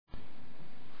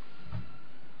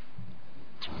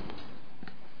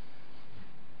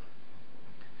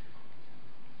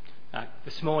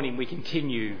This morning we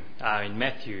continue in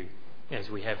Matthew, as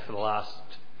we have for the last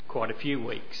quite a few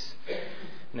weeks.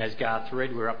 And as Garth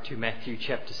read, we're up to Matthew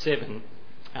chapter 7,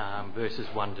 verses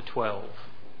 1 to 12.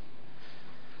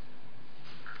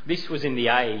 This was in the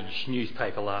Age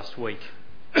newspaper last week.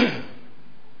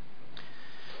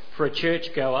 For a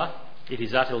churchgoer, it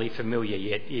is utterly familiar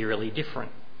yet eerily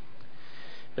different.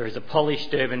 There is a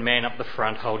polished urban man up the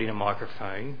front holding a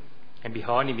microphone, and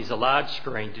behind him is a large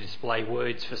screen to display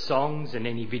words for songs and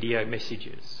any video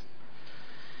messages.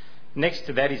 Next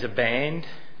to that is a band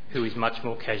who is much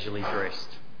more casually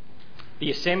dressed.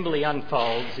 The assembly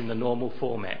unfolds in the normal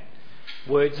format: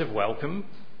 words of welcome,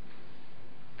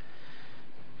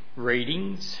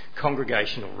 readings,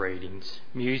 congregational readings,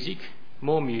 music,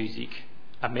 more music,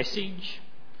 a message,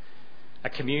 a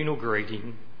communal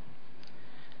greeting,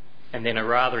 and then a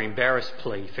rather embarrassed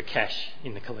plea for cash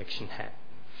in the collection hat,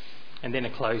 and then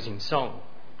a closing song,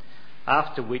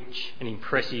 after which an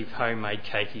impressive homemade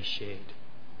cake is shared.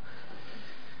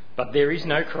 But there is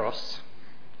no cross,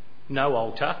 no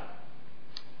altar,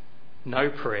 no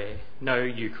prayer, no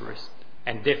Eucharist,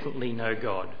 and definitely no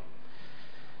God.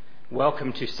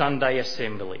 Welcome to Sunday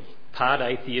Assembly, part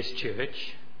atheist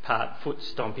church, part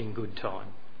foot-stomping good time.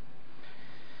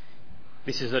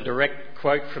 This is a direct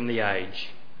quote from the Age.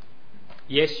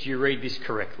 Yes, you read this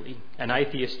correctly. An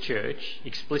atheist church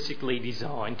explicitly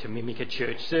designed to mimic a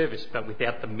church service, but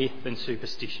without the myth and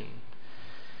superstition.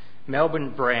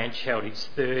 Melbourne branch held its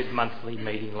third monthly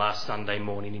meeting last Sunday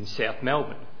morning in South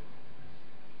Melbourne.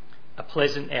 A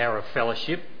pleasant hour of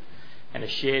fellowship and a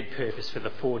shared purpose for the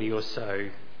 40 or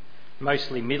so,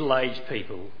 mostly middle-aged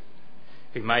people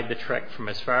who made the trek from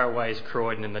as far away as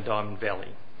Croydon and the Diamond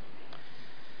Valley.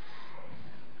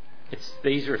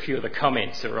 These are a few of the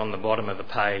comments that are on the bottom of the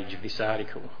page of this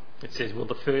article. It says, "Will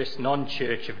the first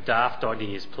non-church of daft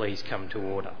ideas please come to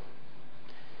order?"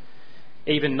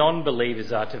 Even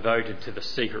non-believers are devoted to the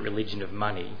secret religion of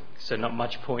money, so not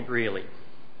much point really.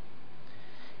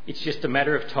 It's just a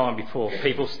matter of time before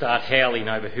people start howling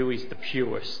over who is the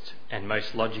purest and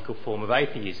most logical form of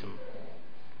atheism.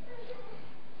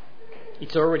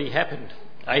 It's already happened.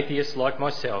 Atheists like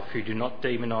myself, who do not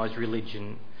demonise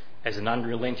religion as an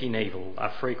unrelenting evil,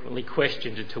 are frequently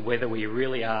questioned as to whether we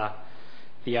really are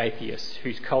the atheists,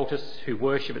 whose cultists who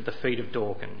worship at the feet of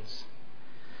Dawkins.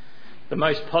 The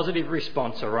most positive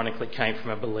response, ironically, came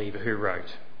from a believer who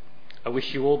wrote, "I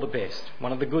wish you all the best.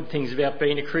 One of the good things about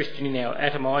being a Christian in our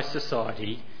atomised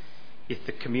society is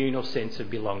the communal sense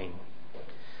of belonging.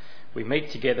 We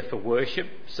meet together for worship,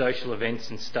 social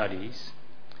events and studies.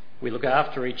 We look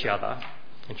after each other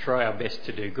and try our best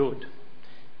to do good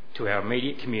to our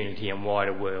immediate community and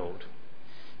wider world.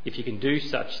 If you can do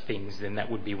such things, then that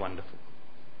would be wonderful."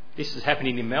 This is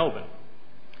happening in Melbourne.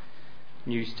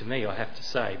 News to me, I have to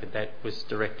say, but that was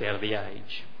direct out of the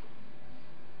Age.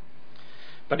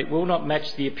 But it will not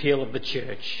match the appeal of the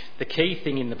church. The key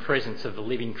thing in the presence of the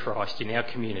living Christ in our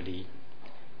community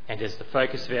and as the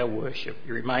focus of our worship,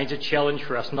 it remains a challenge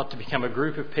for us not to become a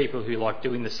group of people who like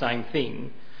doing the same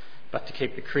thing, but to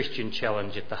keep the Christian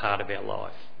challenge at the heart of our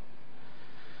life.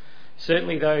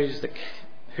 Certainly those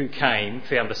who came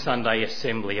found the Sunday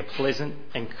Assembly a pleasant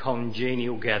and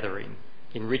congenial gathering,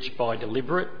 enriched by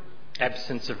deliberate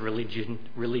absence of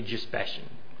religious bashing.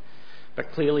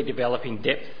 But clearly developing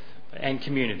depth and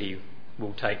community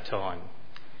will take time.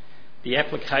 The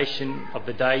application of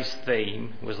the day's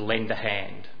theme was lend a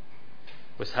hand.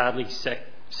 It was hardly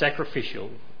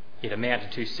sacrificial. It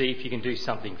amounted to see if you can do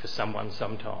something for someone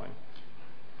sometime.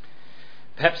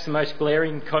 Perhaps the most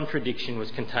glaring contradiction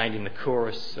was contained in the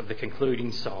chorus of the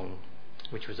concluding song,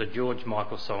 which was a George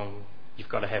Michael song, "You've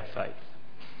Got to Have Faith."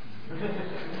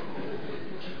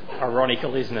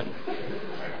 Ironical, isn't it?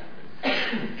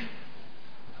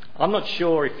 I'm not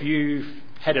sure if you've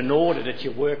had an audit at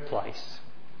your workplace,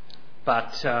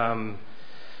 but I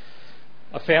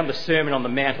found the Sermon on the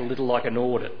Mount a little like an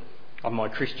audit of my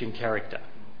Christian character.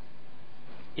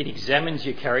 It examines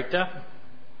your character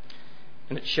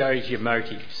and it shows your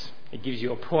motives. It gives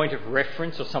you a point of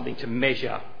reference or something to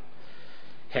measure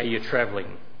how you're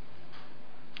travelling.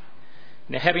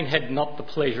 Now, having had not the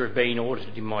pleasure of being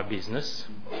audited in my business,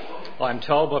 I am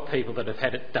told by people that have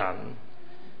had it done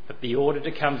that the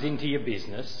auditor comes into your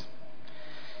business,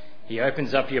 he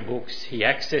opens up your books, he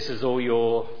accesses all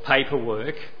your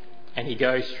paperwork, and he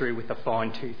goes through with a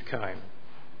fine-tooth comb,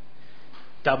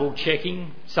 double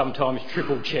checking, sometimes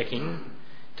triple checking,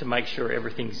 to make sure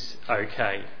everything's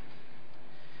okay.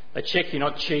 They check you're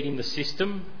not cheating the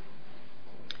system,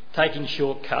 taking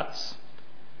shortcuts,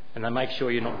 and they make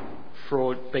sure you're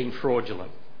not being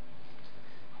fraudulent.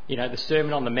 You know, the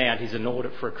Sermon on the Mount is an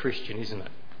audit for a Christian, isn't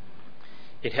it?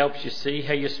 It helps you see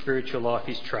how your spiritual life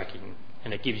is tracking,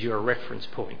 and it gives you a reference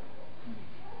point.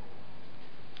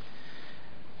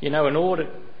 You know, an audit,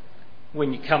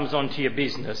 when it comes onto your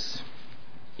business,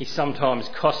 is sometimes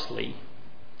costly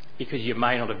because you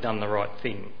may not have done the right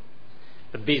thing.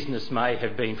 The business may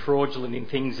have been fraudulent in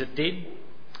things it did,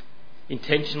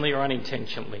 intentionally or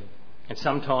unintentionally, and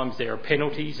sometimes there are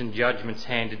penalties and judgments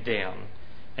handed down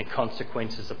and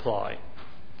consequences apply.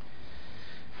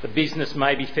 The business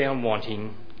may be found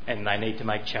wanting and they need to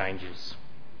make changes.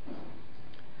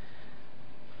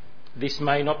 This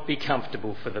may not be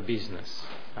comfortable for the business.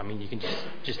 I mean, you can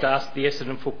just ask the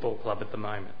Essendon Football Club at the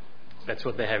moment. That's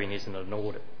what they're having, isn't it? An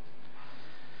audit.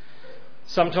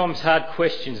 Sometimes hard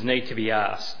questions need to be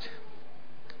asked,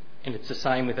 and it's the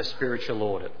same with a spiritual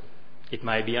audit. It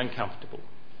may be uncomfortable.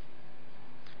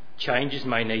 Changes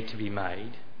may need to be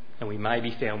made, and we may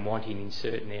be found wanting in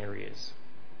certain areas.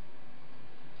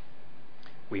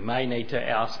 We may need to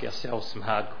ask ourselves some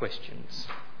hard questions.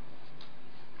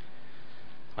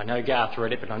 I know Garth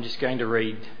read it, but I'm just going to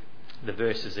read the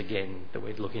verses again that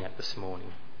we're looking at this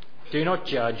morning. Do not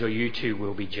judge, or you too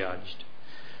will be judged.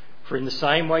 For in the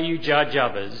same way you judge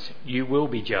others, you will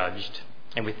be judged,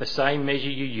 and with the same measure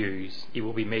you use, it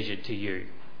will be measured to you.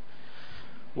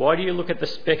 Why do you look at the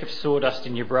speck of sawdust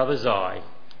in your brother's eye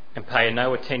and pay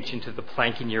no attention to the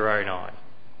plank in your own eye?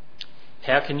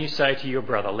 How can you say to your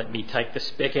brother, let me take the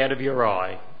speck out of your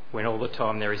eye, when all the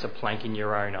time there is a plank in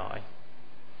your own eye?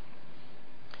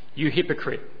 You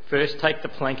hypocrite, first take the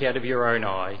plank out of your own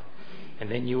eye,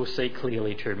 and then you will see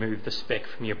clearly to remove the speck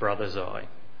from your brother's eye.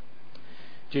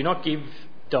 Do not give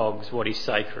dogs what is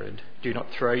sacred. Do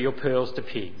not throw your pearls to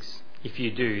pigs. If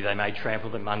you do, they may trample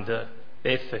them under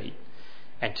their feet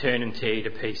and turn and tear you to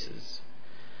pieces.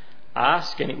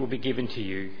 Ask and it will be given to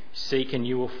you. Seek and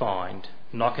you will find.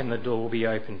 Knock and the door will be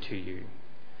opened to you.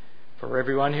 For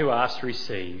everyone who asks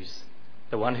receives.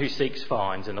 The one who seeks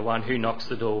finds, and the one who knocks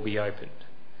the door will be opened.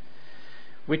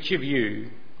 Which of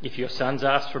you, if your sons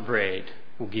ask for bread,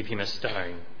 will give him a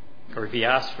stone? Or if he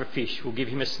asks for fish, will give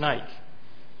him a snake?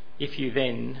 If you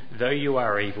then, though you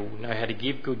are evil, know how to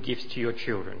give good gifts to your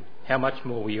children, how much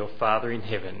more will your Father in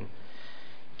heaven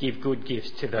give good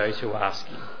gifts to those who ask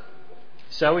him?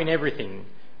 So in everything,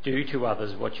 do to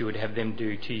others what you would have them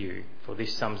do to you, for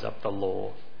this sums up the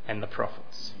law and the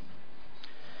prophets.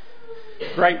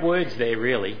 Great words there,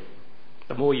 really.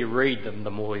 The more you read them, the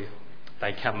more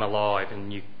they come alive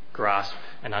and you grasp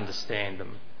and understand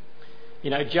them.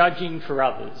 You know, judging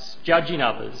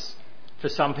others, for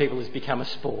some people has become a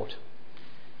sport.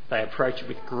 They approach it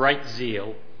with great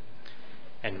zeal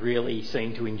and really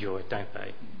seem to enjoy it, don't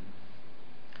they?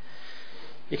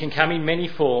 It can come in many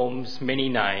forms, many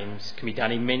names, can be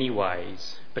done in many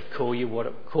ways, but call you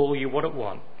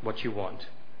what you want.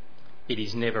 It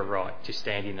is never right to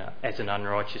stand as an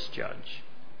unrighteous judge.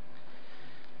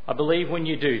 I believe when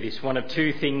you do this, one of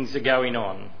two things are going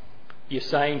on. You're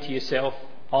saying to yourself,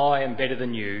 I am better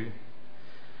than you.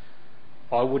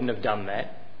 I wouldn't have done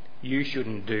that. You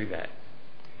shouldn't do that.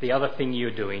 The other thing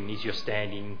you're doing is you're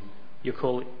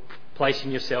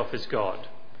placing yourself as God.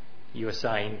 You are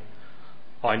saying,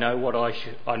 I know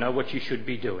what you should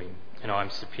be doing, and I'm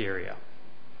superior.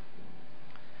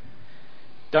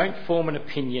 Don't form an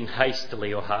opinion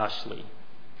hastily or harshly.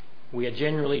 We are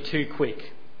generally too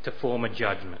quick to form a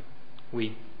judgment.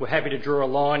 We're happy to draw a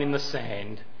line in the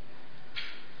sand,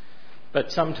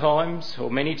 but sometimes,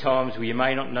 or many times, we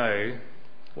may not know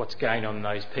what's going on in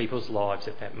those people's lives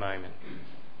at that moment.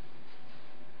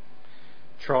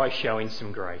 Try showing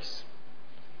some grace.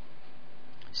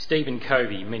 Stephen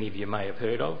Covey, many of you may have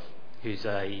heard of, who's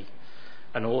an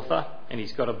author, and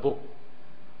he's got a book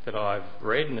that I've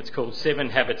read, and it's called 7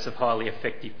 Habits of Highly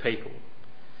Effective People.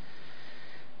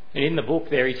 And in the book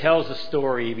there, he tells a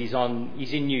story of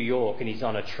he's in New York and he's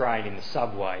on a train in the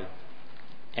subway,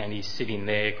 and he's sitting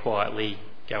there quietly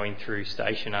going through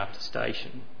station after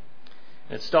station.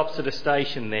 And it stops at a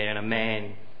station there, and a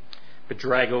man,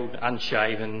 bedraggled,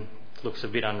 unshaven, looks a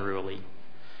bit unruly,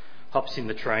 hops in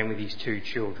the train with his 2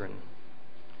 children.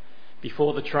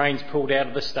 Before the train's pulled out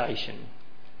of the station,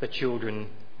 the children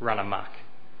run amok.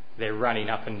 They're running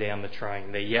up and down the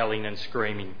train. They're yelling and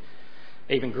screaming,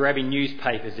 even grabbing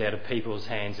newspapers out of people's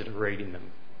hands that are reading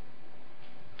them.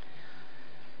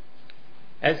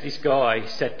 As this guy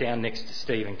sat down next to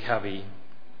Stephen Covey,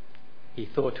 he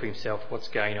thought to himself, what's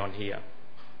going on here?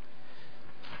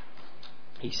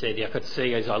 He said, I could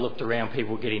see as I looked around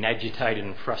people getting agitated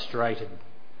and frustrated.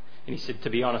 And he said, to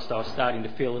be honest, I was starting to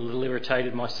feel a little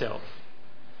irritated myself.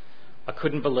 I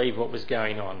couldn't believe what was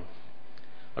going on.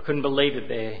 I couldn't believe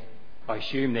that I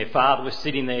assumed their father was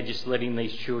sitting there just letting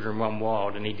these children run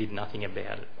wild, and he did nothing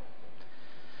about it.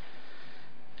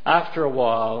 After a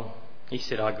while, he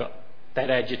said, I got that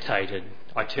agitated.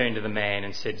 I turned to the man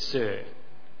and said, "Sir,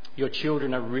 your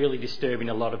children are really disturbing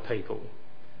a lot of people.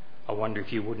 I wonder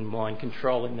if you wouldn't mind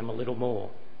controlling them a little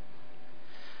more."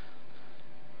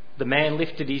 The man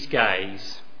lifted his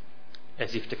gaze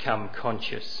as if to come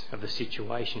conscious of the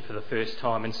situation for the first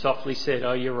time and softly said,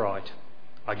 "Oh, you're right.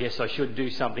 I guess I should do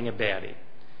something about it.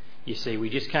 You see, we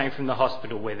just came from the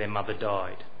hospital where their mother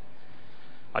died.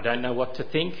 I don't know what to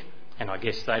think, and I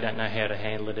guess they don't know how to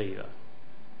handle it either."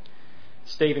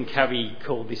 Stephen Covey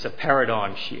called this a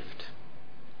paradigm shift.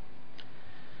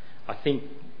 I think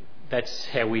that's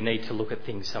how we need to look at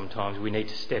things sometimes. We need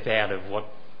to step out of what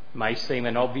may seem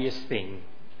an obvious thing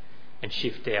and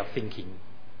shift our thinking.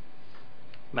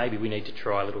 Maybe we need to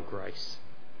try a little grace.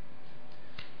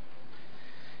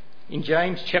 In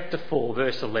James chapter 4,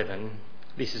 verse 11,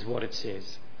 this is what it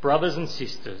says: "Brothers and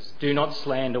sisters, do not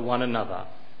slander one another.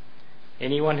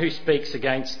 Anyone who speaks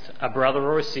against a brother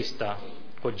or a sister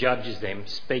or judges them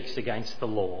speaks against the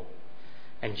law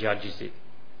and judges it.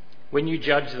 When you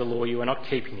judge the law, you are not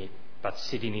keeping it, but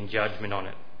sitting in judgment on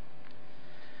it."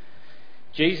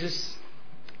 Jesus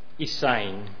is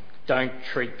saying, don't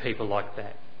treat people like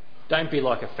that. Don't be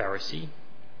like a Pharisee.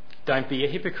 Don't be a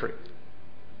hypocrite.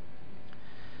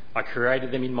 I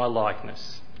created them in my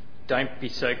likeness. Don't be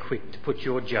so quick to put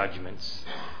your judgments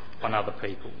on other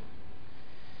people.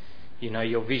 You know,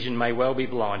 your vision may well be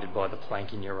blinded by the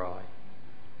plank in your eye.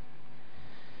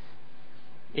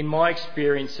 In my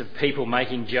experience of people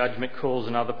making judgment calls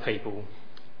on other people,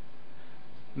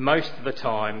 most of the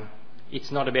time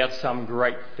it's not about some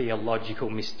great theological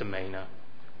misdemeanour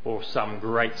or some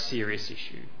great serious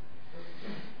issue.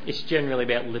 It's generally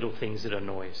about little things that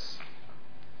annoy us,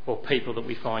 or people that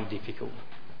we find difficult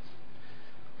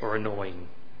or annoying.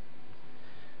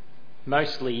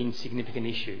 Mostly insignificant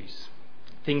issues,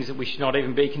 things that we should not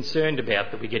even be concerned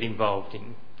about that we get involved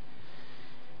in.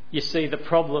 You see, the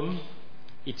problem,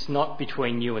 it's not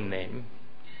between you and them.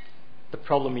 The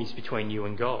problem is between you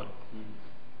and God.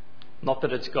 Not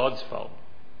that it's God's fault.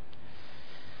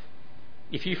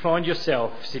 If you find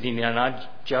yourself sitting in an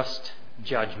unjust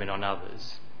judgment on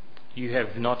others, you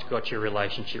have not got your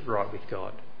relationship right with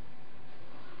God.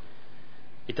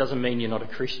 It doesn't mean you're not a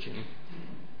Christian.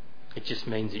 It just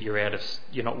means that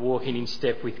you're not walking in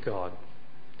step with God.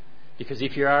 Because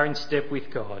if you are in step with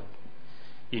God,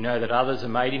 you know that others are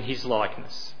made in His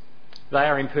likeness. They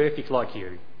are imperfect like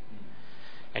you,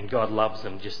 and God loves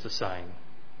them just the same.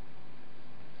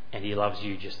 And He loves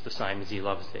you just the same as He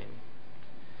loves them.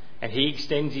 And He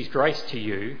extends His grace to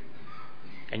you,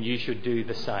 and you should do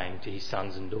the same to His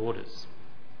sons and daughters.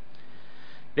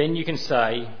 Then you can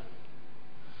say,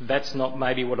 that's not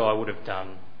maybe what I would have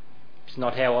done. It's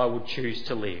not how I would choose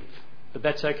to live. But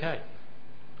that's okay.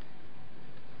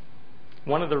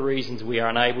 One of the reasons we are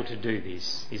unable to do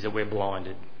this is that we're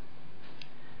blinded.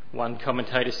 One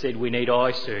commentator said we need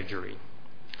eye surgery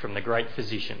from the great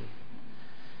physician.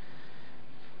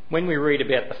 When we read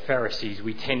about the Pharisees,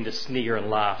 we tend to snigger and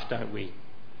laugh, don't we?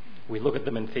 We look at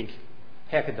them and think,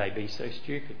 how could they be so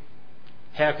stupid?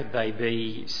 How could they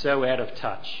be so out of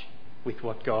touch with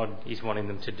what God is wanting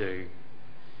them to do?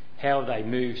 How have they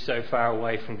moved so far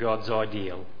away from God's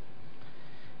ideal?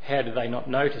 How do they not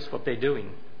notice what they're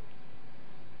doing?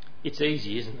 It's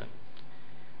easy, isn't it?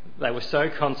 They were so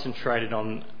concentrated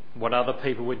on what other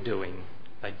people were doing,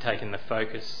 they'd taken the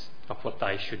focus off what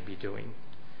they should be doing.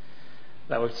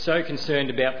 They were so concerned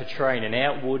about portraying an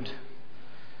outward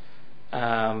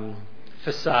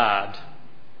facade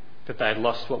that they had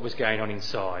lost what was going on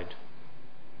inside.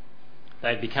 They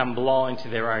had become blind to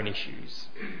their own issues.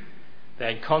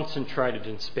 They had concentrated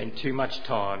and spent too much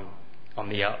time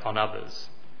on others,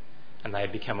 and they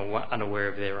had become unaware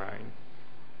of their own.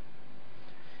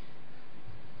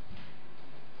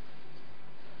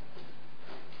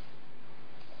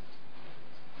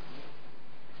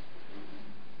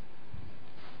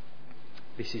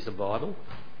 This is the Bible.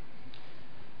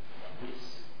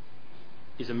 This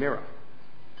is a mirror.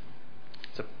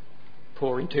 It's a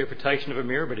poor interpretation of a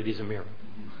mirror, but it is a mirror.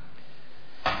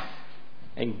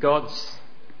 And God's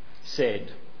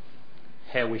said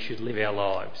how we should live our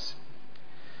lives.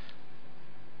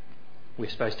 We're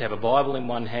supposed to have a Bible in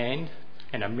one hand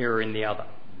and a mirror in the other.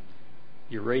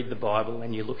 You read the Bible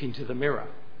and you look into the mirror.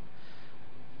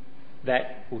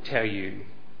 That will tell you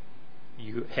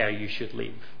how you should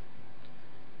live.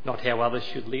 Not how others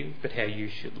should live, but how you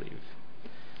should live.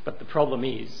 But the problem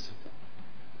is,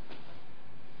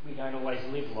 we don't always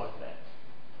live like that.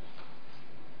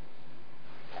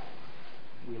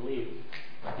 We live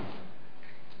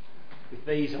with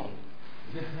these on.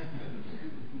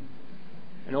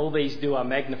 And all these do are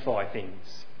magnify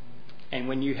things. And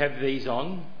when you have these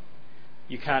on,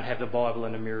 you can't have the Bible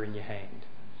and a mirror in your hand.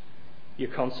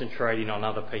 You're concentrating on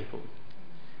other people.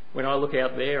 When I look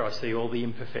out there, I see all the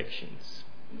imperfections.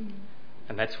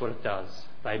 And that's what it does.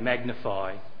 They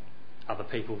magnify other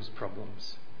people's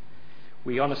problems.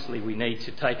 We need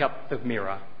to take up the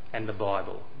mirror and the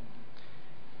Bible.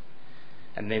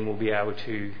 And then we'll be able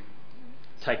to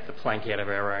take the plank out of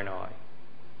our own eye.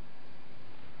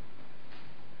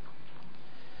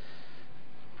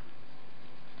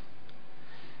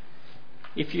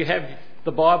 If you have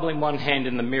the Bible in one hand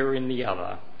and the mirror in the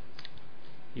other,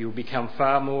 you'll become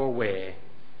far more aware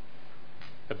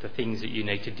of the things that you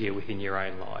need to deal with in your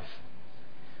own life.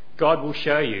 God will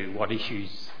show you what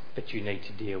issues that you need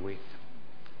to deal with.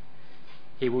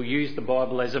 He will use the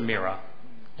Bible as a mirror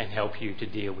and help you to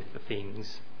deal with the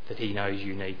things that he knows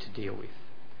you need to deal with.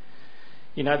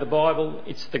 You know, the Bible,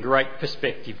 it's the great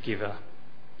perspective giver.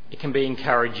 It can be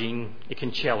encouraging, it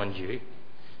can challenge you, it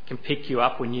can pick you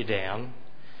up when you're down,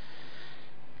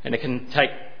 and it can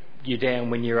take you down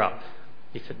when you're up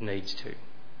if it needs to.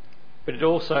 But it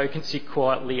also can sit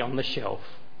quietly on the shelf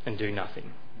and do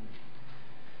nothing.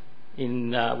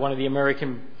 One of the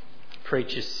American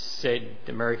preachers said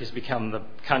America's become the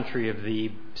country of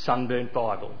the sunburnt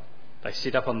Bible. They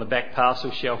sit up on the back parcel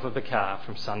shelf of the car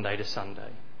from Sunday to Sunday.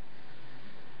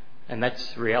 And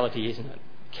that's reality, isn't it?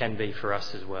 Can be for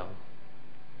us as well.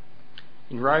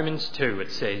 In Romans 2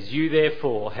 it says, "You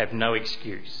therefore have no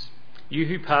excuse, you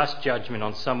who pass judgment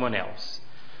on someone else.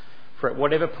 For at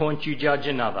whatever point you judge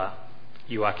another,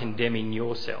 you are condemning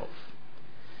yourself.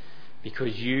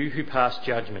 Because you who pass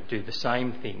judgment do the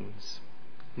same things.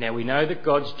 Now we know that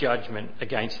God's judgment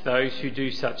against those who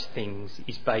do such things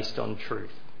is based on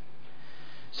truth.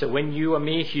 So when you, a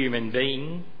mere human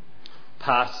being,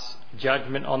 pass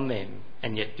judgment on them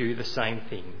and yet do the same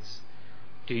things,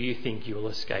 do you think you will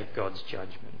escape God's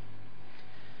judgment?"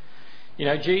 You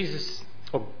know, Jesus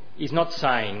is not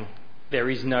saying there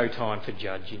is no time for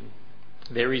judging.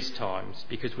 There is times,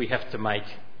 because we have to make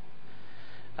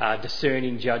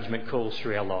discerning judgment calls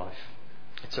through our life.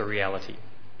 It's a reality.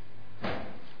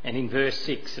 And in verse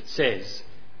 6 it says,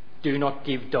 "Do not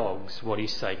give dogs what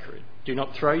is sacred. Do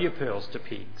not throw your pearls to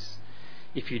pigs.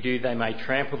 If you do, they may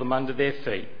trample them under their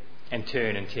feet and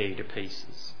turn and tear you to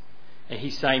pieces." And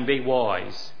he's saying, be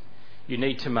wise. You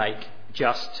need to make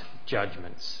just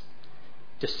judgments,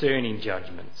 discerning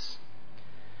judgments.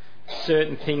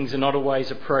 Certain things are not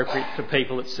always appropriate for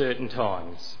people at certain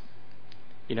times.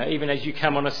 You know, even as you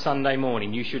come on a Sunday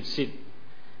morning, you should sit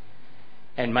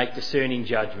and make discerning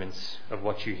judgments of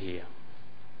what you hear.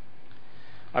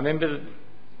 I remember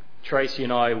Tracy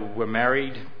and I were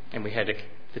married and we had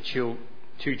two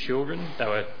children. They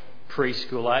were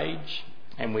preschool age,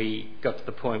 and we got to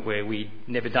the point where we'd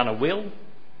never done a will,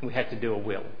 and we had to do a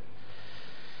will.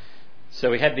 So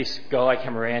we had this guy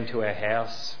come around to our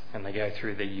house, and they go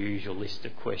through the usual list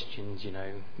of questions, you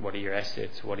know, what are your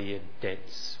assets, what are your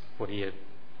debts, what are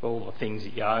all the things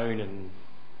that you own and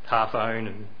half own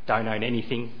and don't own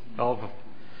anything of.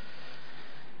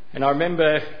 And I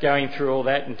remember going through all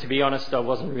that, and to be honest, I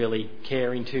wasn't really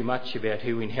caring too much about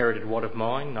who inherited what of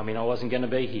mine. I mean, I wasn't going to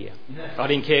be here. I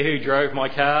didn't care who drove my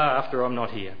car after I'm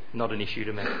not here. Not an issue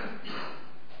to me.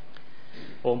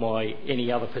 Or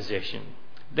any other possession.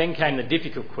 Then came the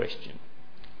difficult question.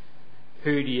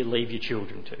 Who do you leave your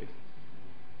children to?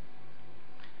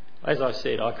 As I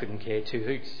said, I couldn't care two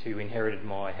hoots who inherited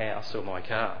my house or my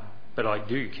car, but I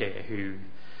do care who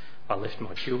I left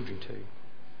my children to.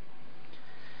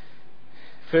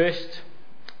 First,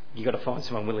 you've got to find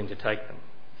someone willing to take them.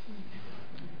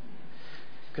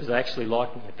 Because they actually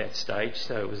liked me at that stage,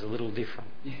 so it was a little different.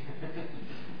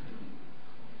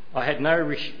 I had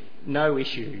no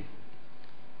issue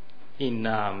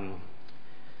in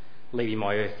leaving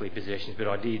my earthly possessions, but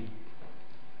I did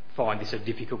find this a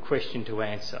difficult question to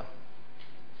answer.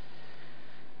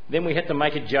 Then we had to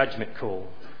make a judgment call.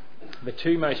 The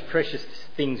two most precious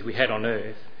things we had on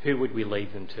earth, who would we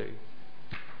leave them to?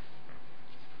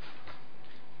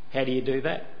 How do you do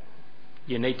that?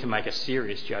 You need to make a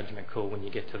serious judgment call when you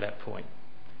get to that point.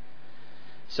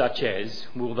 Such as,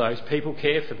 will those people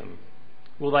care for them?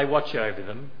 Will they watch over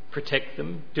them, protect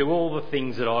them, do all the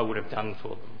things that I would have done for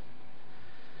them?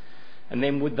 And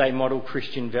then would they model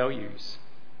Christian values?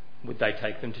 Would they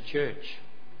take them to church?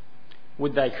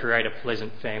 Would they create a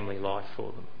pleasant family life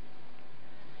for them?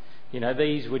 You know,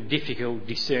 these were difficult,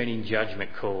 discerning judgment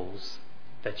calls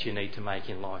that you need to make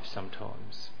in life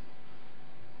sometimes.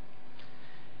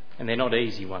 And they're not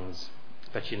easy ones,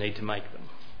 but you need to make them.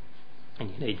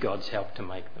 And you need God's help to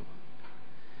make them.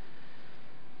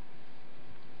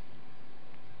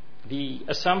 The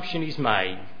assumption is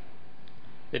made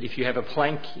that if you have a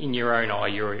plank in your own eye,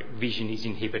 your vision is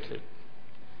inhibited.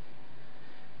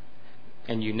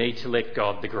 And you need to let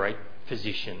God, the great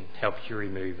physician, help you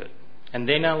remove it. And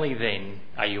then, only then,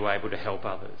 are you able to help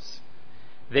others.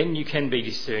 Then you can be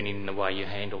discerning in the way you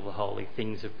handle the holy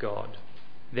things of God.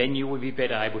 Then you will be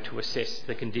better able to assess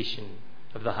the condition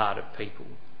of the heart of people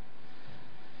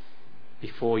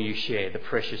before you share the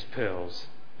precious pearls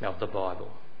of the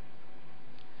Bible.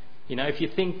 You know, if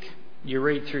you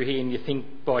read through here and you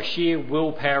think by sheer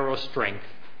willpower or strength,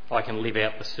 I can live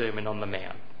out the Sermon on the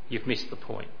Mount, you've missed the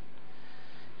point.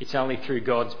 It's only through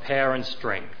God's power and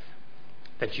strength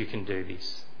that you can do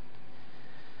this.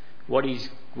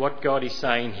 What God is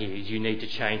saying here is you need to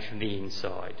change from the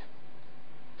inside.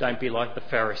 Don't be like the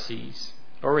Pharisees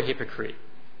or a hypocrite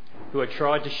who had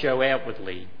tried to show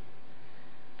outwardly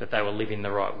that they were living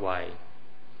the right way.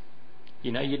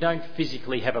 You know, you don't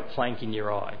physically have a plank in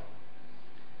your eye,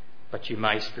 but you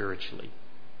may spiritually.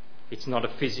 It's not a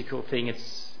physical thing,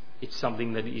 it's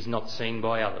something that is not seen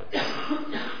by others,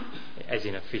 as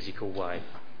in a physical way.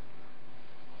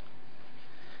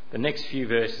 The next few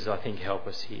verses, I think, help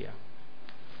us here.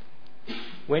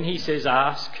 When he says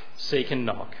ask, seek and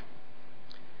knock,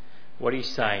 what he's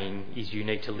saying is you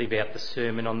need to live out the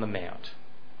Sermon on the Mount.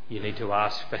 You need to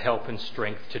ask for help and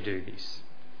strength to do this.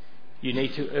 You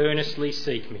need to earnestly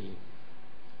seek me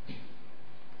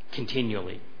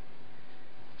continually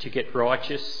to get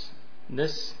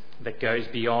righteousness that goes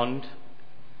beyond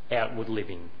outward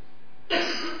living.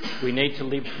 We need to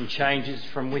live from changes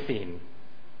from within.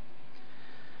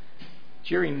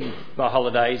 During my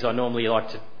holidays, I normally like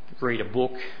to read a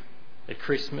book at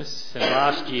Christmas, and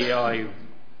last year I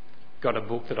got a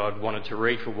book that I'd wanted to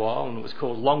read for a while, and it was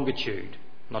called Longitude.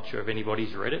 Not sure if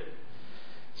anybody's read it.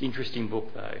 It's an interesting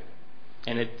book though,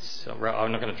 and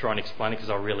I'm not going to try and explain it because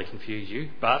I'll really confuse you,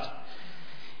 but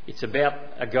it's about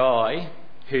a guy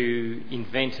who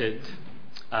invented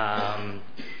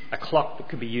a clock that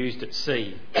could be used at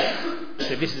sea.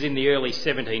 So this is in the early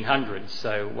 1700s,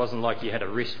 so it wasn't like you had a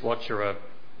wristwatch or an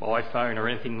iPhone or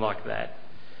anything like that.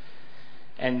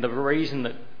 And the reason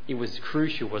that it was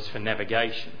crucial was for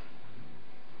navigation,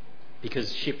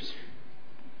 because ships,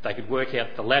 they could work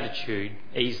out the latitude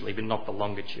easily but not the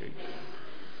longitude.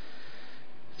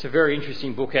 It's a very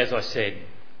interesting book, as I said,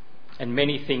 and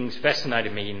many things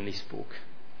fascinated me in this book.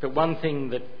 But one thing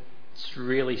that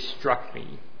really struck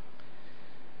me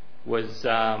was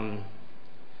that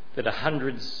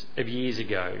hundreds of years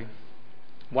ago,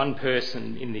 one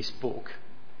person in this book,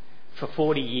 for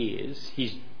 40 years,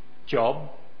 his job,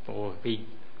 or he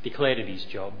declared it his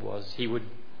job, was he would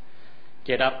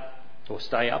get up or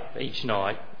stay up each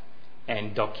night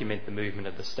and document the movement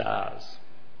of the stars.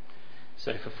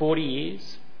 So for 40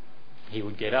 years, he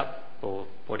would get up, or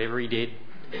whatever he did,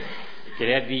 get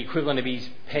out the equivalent of his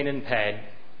pen and pad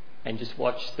and just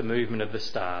watch the movement of the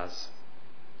stars.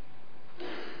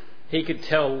 He could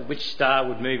tell which star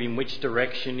would move in which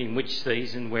direction, in which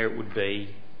season, where it would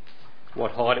be,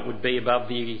 what height it would be above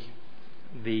the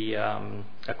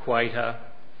equator.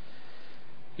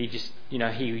 He just, he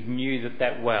knew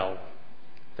that well,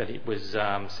 that it was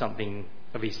something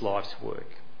of his life's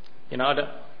work.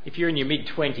 If you're in your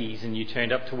mid-20s and you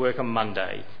turned up to work on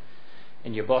Monday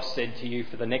and your boss said to you,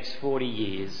 for the next 40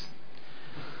 years,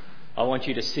 I want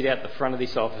you to sit out the front of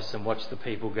this office and watch the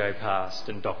people go past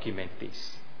and document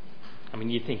this. I mean,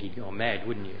 you'd think he'd gone mad,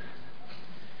 wouldn't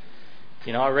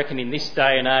you? I reckon in this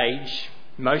day and age,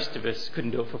 most of us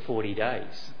couldn't do it for 40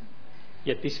 days.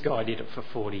 Yet this guy did it for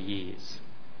 40 years.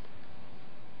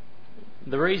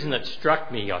 The reason it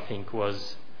struck me, I think,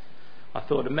 was I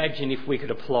thought, imagine if we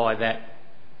could apply that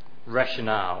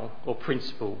rationale or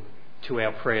principle to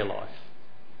our prayer life.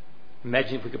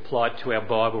 Imagine if we could apply it to our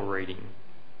Bible reading,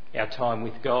 our time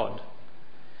with God.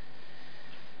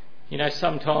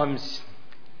 Sometimes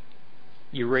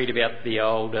you read about the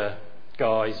older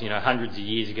guys, hundreds of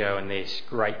years ago, and their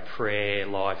great prayer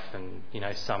life, and,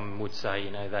 some would say,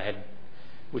 they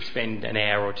would spend an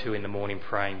hour or two in the morning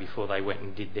praying before they went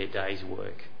and did their day's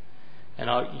work.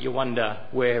 And you wonder,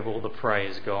 where have all the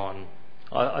prayers gone?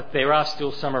 There are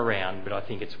still some around, but I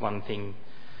think it's one thing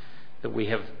that we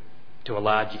have, to a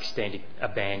large extent,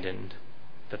 abandoned,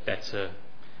 that's a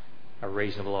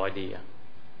reasonable idea.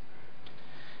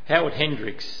 Howard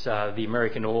Hendricks, the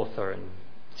American author and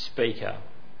speaker,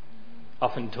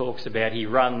 often talks about, he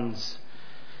runs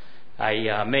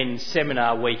a men's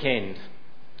seminar weekend,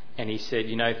 and he said,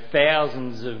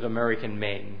 thousands of American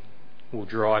men will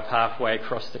drive halfway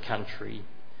across the country,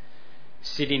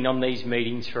 sit in on these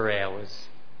meetings for hours,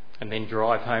 and then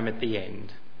drive home at the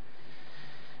end.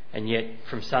 And yet,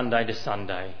 from Sunday to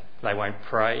Sunday, they won't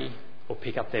pray or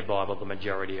pick up their Bible, the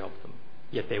majority of them.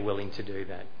 yet they're willing to do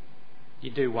that.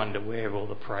 You do wonder where all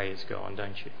the prayer's gone,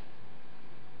 don't you?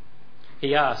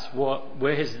 He asks,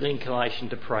 where has the inclination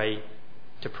to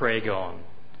prayer gone?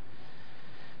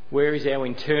 Where is our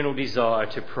internal desire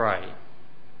to pray?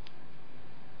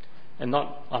 And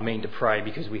not, to pray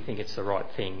because we think it's the right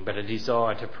thing, but a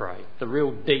desire to pray. The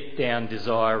real deep down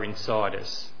desire inside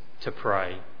us to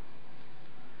pray.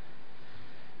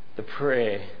 The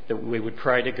prayer that we would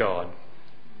pray to God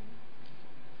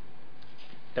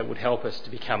that would help us to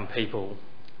become people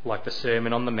like the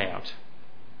Sermon on the Mount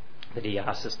that he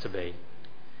asks us to be.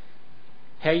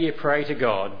 How you pray to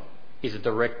God is a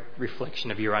direct reflection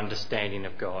of your understanding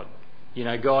of God. You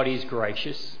know, God is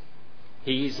gracious,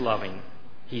 he is loving,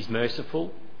 he's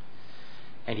merciful,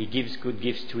 and he gives good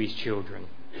gifts to his children.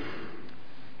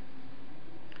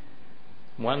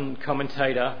 One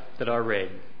commentator that I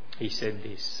read, he said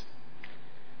this: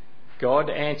 God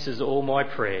answers all my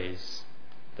prayers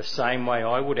the same way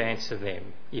I would answer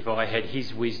them if I had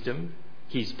his wisdom,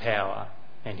 his power,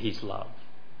 and his love.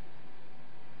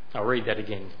 I'll read that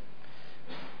again.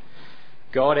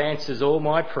 God answers all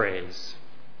my prayers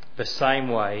the same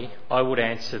way I would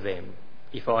answer them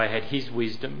if I had his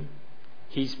wisdom,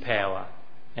 his power,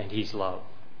 and his love.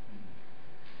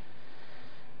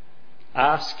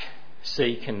 Ask,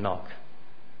 seek, and knock.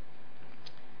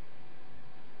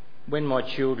 When my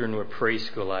children were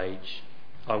preschool age,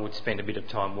 I would spend a bit of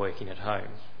time working at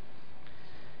home.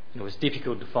 And it was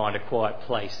difficult to find a quiet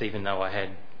place, even though I had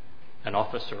an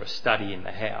office or a study in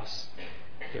the house.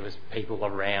 There was people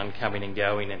around coming and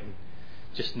going and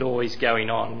just noise going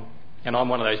on. And I'm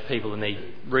one of those people that need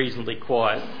reasonably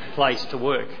quiet place to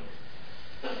work.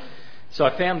 So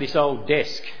I found this old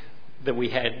desk that we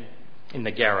had in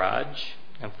the garage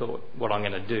and thought, what I'm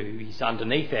going to do is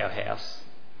underneath our house.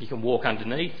 You can walk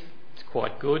underneath. It's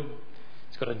quite good.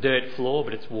 It's got a dirt floor,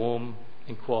 but it's warm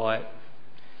and quiet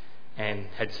and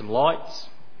had some lights.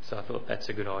 So I thought that's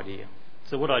a good idea.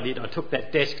 So what I did, I took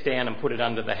that desk down and put it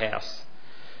under the house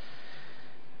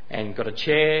and got a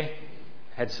chair,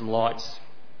 had some lights,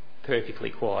 perfectly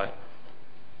quiet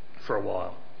for a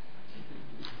while.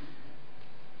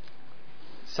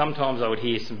 Sometimes I would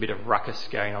hear some bit of ruckus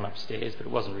going on upstairs, but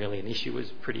it wasn't really an issue. It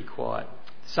was pretty quiet.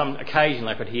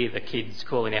 Occasionally I could hear the kids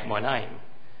calling out my name.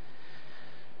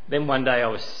 Then one day I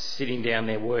was sitting down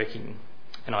there working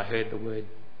and I heard the word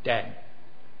Dad,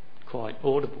 quite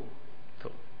audible. I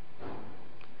thought,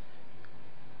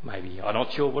 maybe, I'm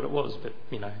not sure what it was, but,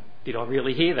 did I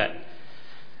really hear that?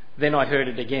 Then I heard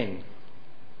it again.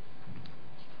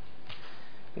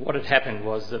 What had happened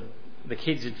was that the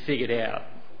kids had figured out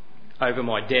over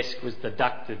my desk was the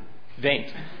ducted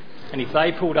vent. And if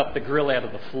they pulled up the grill out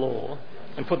of the floor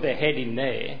and put their head in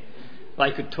there,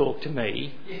 they could talk to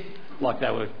me like they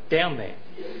were down there.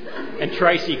 And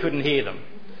Tracy couldn't hear them,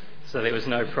 so there was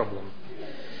no problem.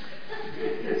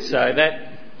 So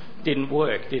that didn't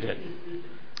work, did it?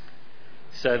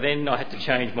 So then I had to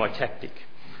change my tactic.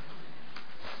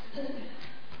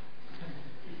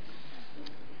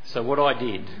 So what I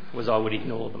did was I would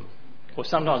ignore them. Or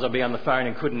sometimes I'd be on the phone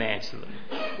and couldn't answer them.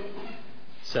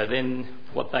 So then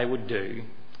what they would do,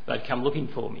 they'd come looking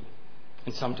for me.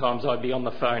 And sometimes I'd be on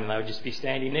the phone and they would just be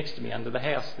standing next to me under the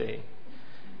house there.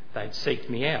 They'd seek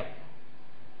me out.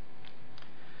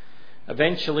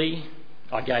 Eventually,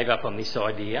 I gave up on this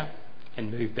idea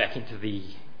and moved back into the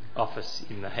office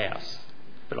in the house.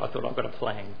 But I thought, I've got a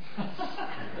plan.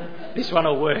 This one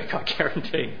will work, I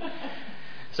guarantee.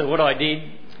 So what I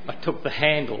did, I took the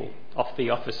handle off the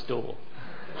office door.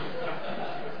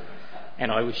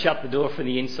 And I would shut the door from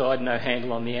the inside, no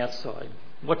handle on the outside.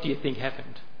 What do you think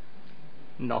happened?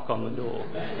 Knock on the door.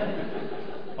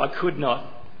 I could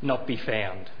not be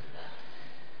found.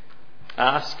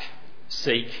 Ask,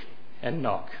 seek, and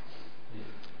knock.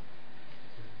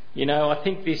 I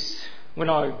think this, when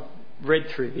I read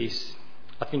through this,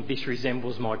 I think this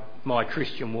resembles my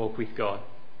Christian walk with God.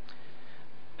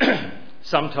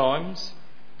 Sometimes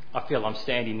I feel I'm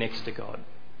standing next to God.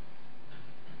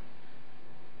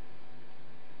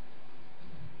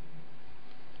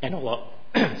 And all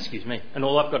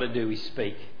I've got to do is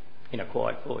speak in a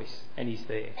quiet voice, and he's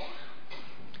there.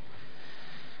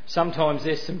 Sometimes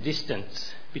there's some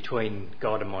distance between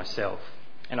God and myself,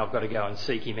 and I've got to go and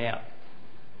seek him out.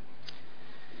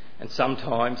 And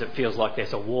sometimes it feels like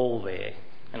there's a wall there,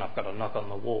 and I've got to knock on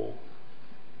the wall,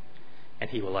 and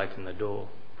he will open the door.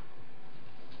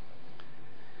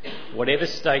 Whatever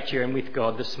state you're in with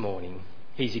God this morning,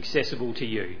 he's accessible to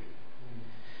you.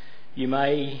 You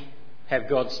may have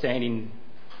God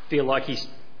feel like he's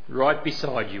right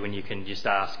beside you and you can just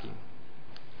ask him.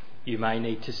 You may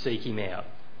need to seek him out,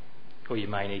 or you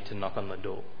may need to knock on the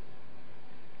door.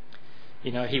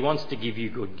 You know, he wants to give you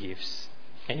good gifts,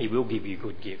 and he will give you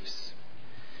good gifts.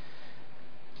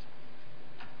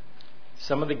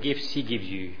 Some of the gifts he gives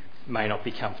you may not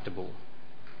be comfortable,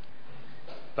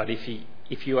 but if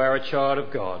you are a child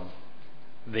of God,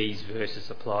 these verses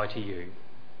apply to you.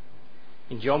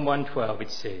 In John 1:12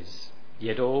 it says,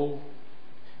 "Yet all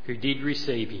who did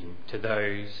receive him, to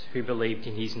those who believed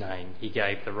in his name, he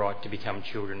gave the right to become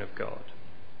children of God."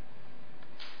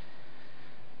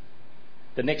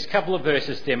 The next couple of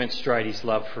verses demonstrate his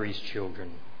love for his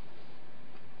children.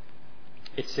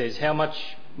 It says, "How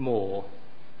much more,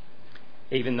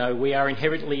 even though we are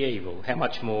inherently evil, how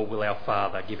much more will our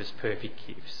Father give us perfect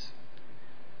gifts?"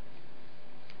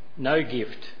 No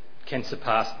gift can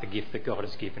surpass the gift that God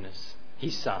has given us,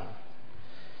 his Son.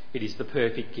 It is the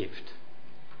perfect gift,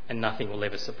 and nothing will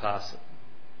ever surpass it.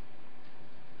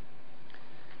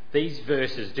 These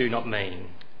verses do not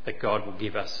mean that God will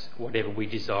give us whatever we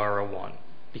desire or want,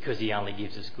 because he only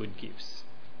gives us good gifts.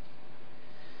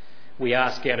 We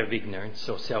ask out of ignorance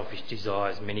or selfish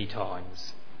desires many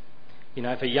times. You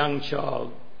know, if a young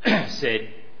child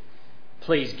said,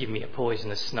 "Please give me a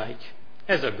poisonous snake,"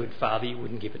 as a good father you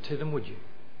wouldn't give it to them, would you?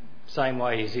 Same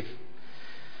way as if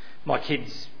my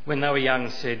kids, when they were young,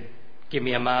 said, "Give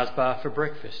me a Mars bar for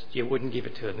breakfast," you wouldn't give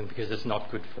it to them because it's not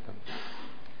good for them.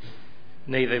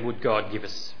 Neither would God give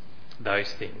us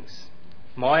those things.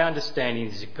 My understanding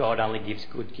is that God only gives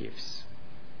good gifts.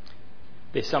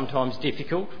 They're sometimes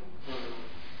difficult,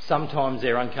 sometimes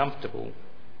they're uncomfortable,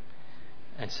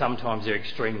 and sometimes they're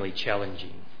extremely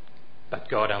challenging. But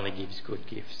God only gives good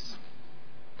gifts.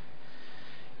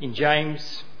 In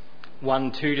James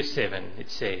 1:2-7 it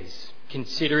says,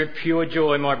 "Consider it pure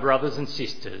joy, my brothers and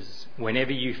sisters,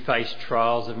 whenever you face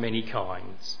trials of many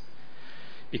kinds,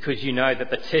 because you know that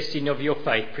the testing of your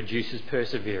faith produces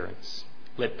perseverance.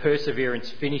 Let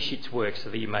perseverance finish its work so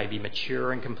that you may be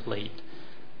mature and complete,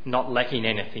 not lacking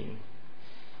anything.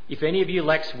 If any of you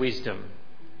lacks wisdom,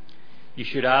 you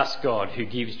should ask God, who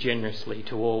gives generously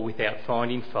to all without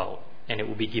finding fault, and it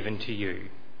will be given to you.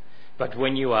 But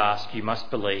when you ask, you must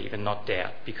believe and not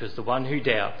doubt, because the one who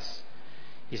doubts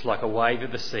is like a wave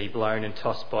of the sea blown and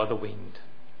tossed by the wind.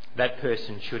 That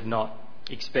person should not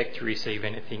expect to receive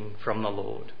anything from the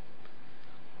Lord."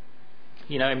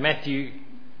 You know, Matthew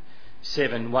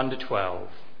 7:1-12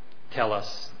 tell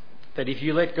us that if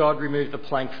you let God remove the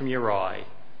plank from your eye,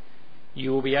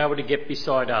 you will be able to get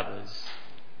beside others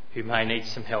who may need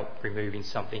some help removing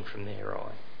something from their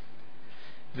eye.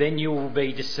 Then you will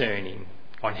be discerning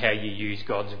on how you use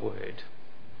God's word.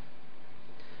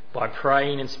 By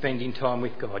praying and spending time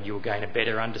with God, you will gain a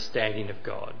better understanding of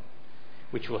God,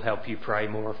 which will help you pray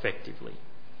more effectively.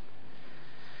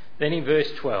 Then in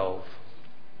verse 12,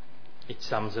 it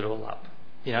sums it all up.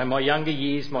 You know, my younger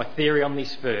years, my theory on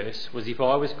this verse was if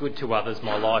I was good to others,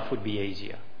 my life would be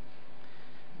easier.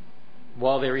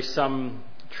 While there is some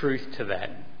truth to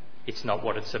that, it's not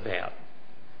what it's about.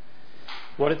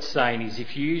 What it's saying is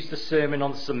if you use the Sermon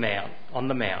on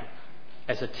the Mount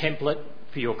as a template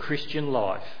for your Christian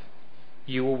life,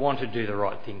 you will want to do the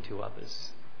right thing to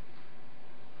others.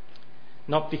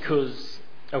 Not because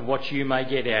of what you may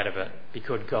get out of it,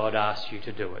 because God asks you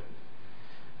to do it.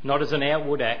 Not as an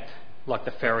outward act like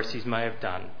the Pharisees may have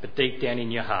done, but deep down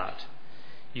in your heart,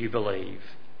 you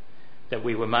believe that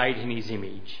we were made in his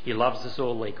image. He loves us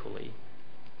all equally,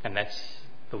 and that's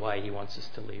the way he wants us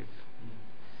to live.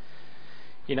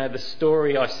 You know, the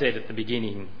story I said at the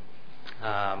beginning,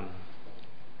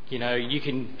 you know, you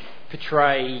can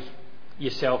portray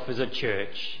yourself as a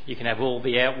church. You can have all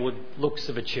the outward looks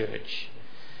of a church.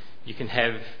 You can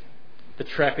have the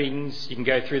trappings. You can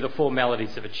go through the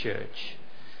formalities of a church.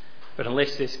 But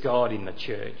unless there's God in the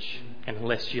church, and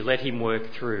unless you let him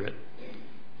work through it,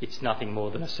 it's nothing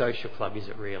more than a social club, is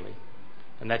it really?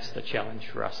 And that's the challenge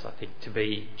for us, I think, to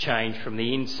be changed from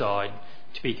the inside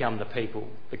to become the people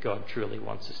that God truly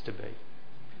wants us to be.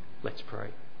 Let's pray.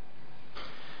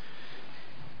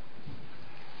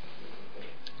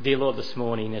 Dear Lord, this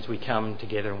morning as we come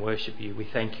together and worship you, we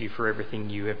thank you for everything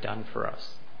you have done for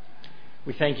us.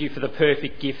 We thank you for the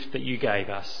perfect gift that you gave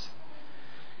us.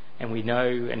 And we know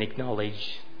and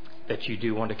acknowledge that you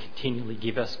do want to continually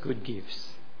give us good gifts.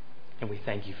 And we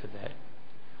thank you for that.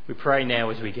 We pray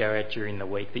now as we go out during the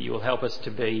week that you will help us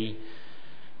to be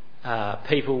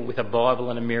people with a Bible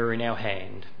and a mirror in our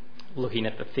hand, looking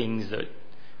at the things that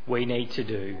we need to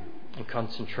do and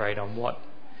concentrate on what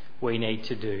we need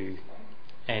to do,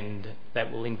 and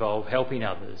that will involve helping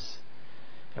others.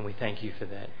 And we thank you for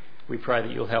that. We pray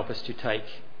that you'll help us to take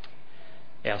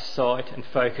our sight and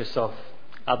focus off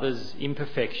others'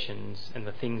 imperfections and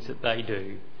the things that they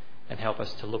do, and help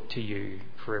us to look to you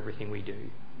for everything we do.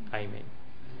 Amen.